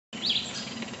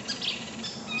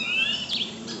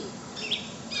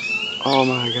Oh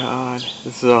my god,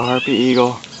 this is a Harpy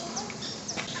Eagle.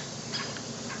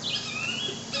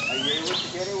 Are you able to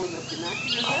get it with the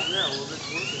binoculars? Yeah, well, that's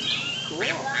working. Cool.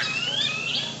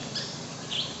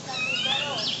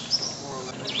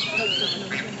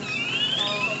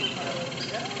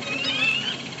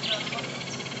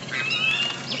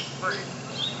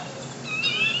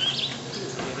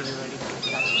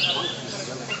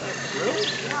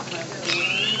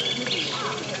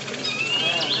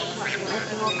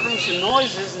 Making all kinds of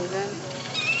noises, and then it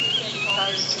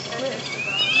started to quit.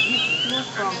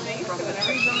 From the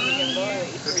trees on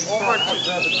over to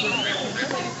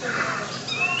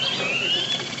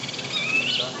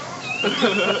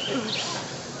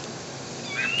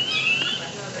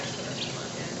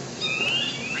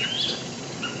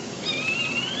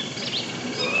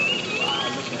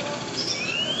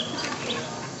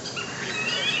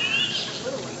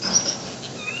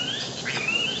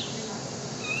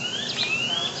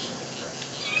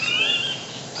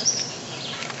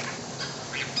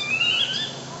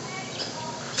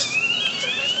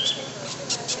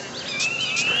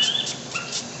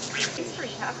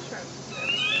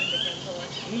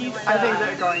I think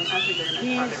they're going to try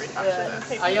to recapture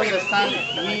this. I understand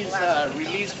he's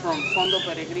released from Fondo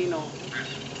Peregrino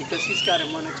because he's got a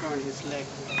monitor on his leg.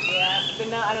 Yeah, but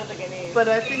no, I don't think any. But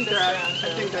I think they're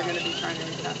going to be trying to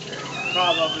recapture it.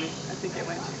 Probably. I think it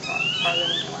went too far, farther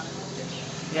than they wanted to.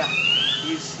 Yeah,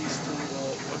 he's too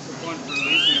low. What's the point for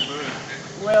releasing a bird?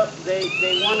 Well, they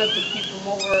wanted to keep him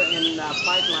over in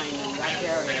pipeline in that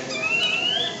area.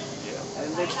 Yeah.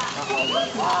 And they.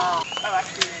 Wow. Oh,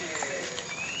 actually.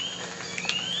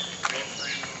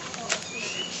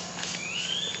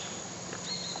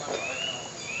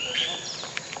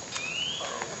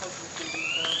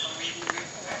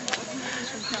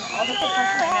 All the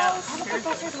professors right now. All the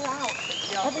professors are out.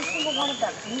 Every single one of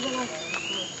them.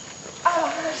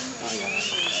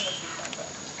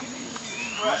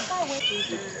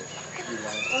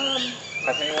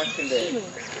 Has anyone seen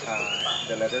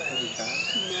the letter from his son?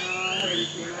 No, I haven't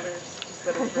seen letters. Just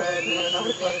that it's red and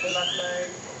another left leg.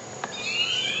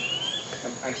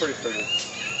 I'm pretty sure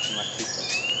it's mestizo.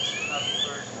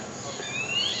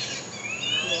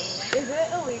 Is it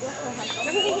illegal for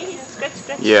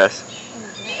him? Yes.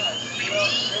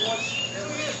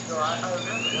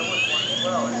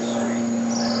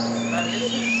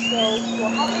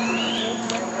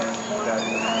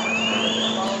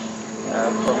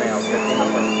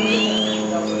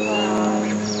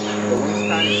 The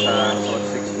wingspan is about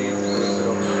 16, a little bit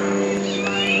over.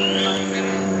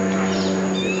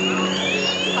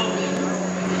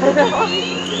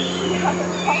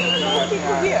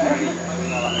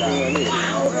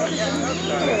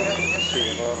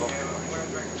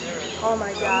 Oh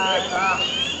my god.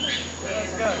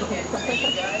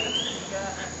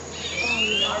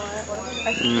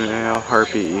 Yeah,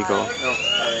 Harpy Eagle.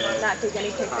 Not take any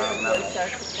pictures until he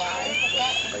starts to fly.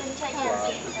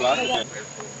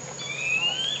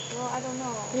 Well, I don't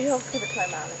know. He'll keep it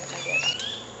climb out of it, I guess.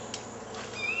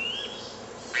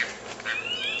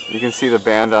 You can see the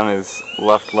band on his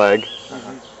left leg.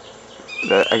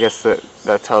 I guess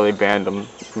that's how they band them.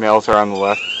 Males are on the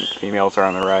left, females are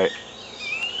on the right.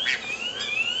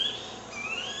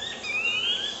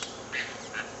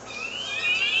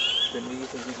 Then do you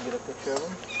think you can get a picture of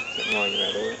him? No, you're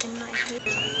right over.